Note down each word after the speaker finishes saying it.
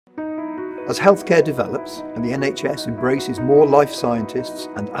As healthcare develops and the NHS embraces more life scientists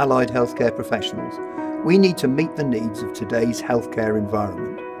and allied healthcare professionals, we need to meet the needs of today's healthcare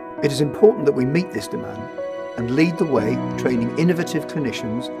environment. It is important that we meet this demand and lead the way, training innovative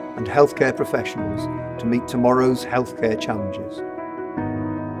clinicians and healthcare professionals to meet tomorrow's healthcare challenges.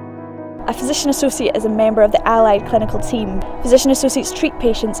 A physician associate is a member of the allied clinical team. Physician associates treat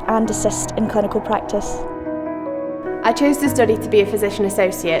patients and assist in clinical practice. I chose to study to be a physician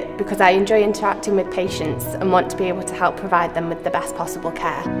associate because I enjoy interacting with patients and want to be able to help provide them with the best possible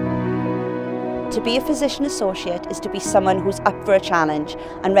care. To be a physician associate is to be someone who's up for a challenge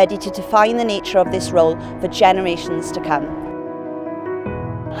and ready to define the nature of this role for generations to come.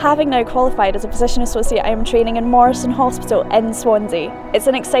 Having now qualified as a physician associate, I am training in Morrison Hospital in Swansea. It's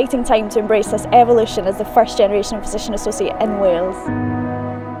an exciting time to embrace this evolution as the first generation of physician associate in Wales.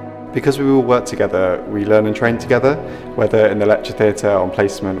 Because we all work together, we learn and train together, whether in the lecture theatre, on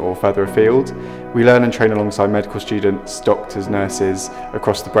placement or further afield. We learn and train alongside medical students, doctors, nurses,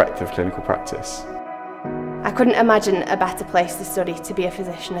 across the breadth of clinical practice. I couldn't imagine a better place to study to be a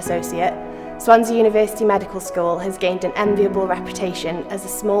physician associate. Swansea University Medical School has gained an enviable reputation as a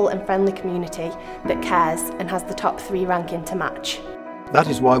small and friendly community that cares and has the top 3 ranking to match. That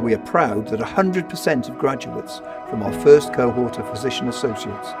is why we are proud that 100% of graduates from our first cohort of physician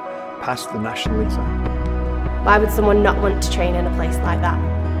associates passed the national exam. Why would someone not want to train in a place like that?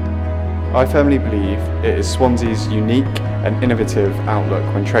 I firmly believe it is Swansea's unique and innovative outlook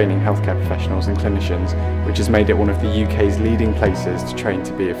when training healthcare professionals and clinicians, which has made it one of the UK's leading places to train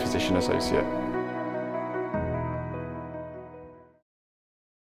to be a physician associate.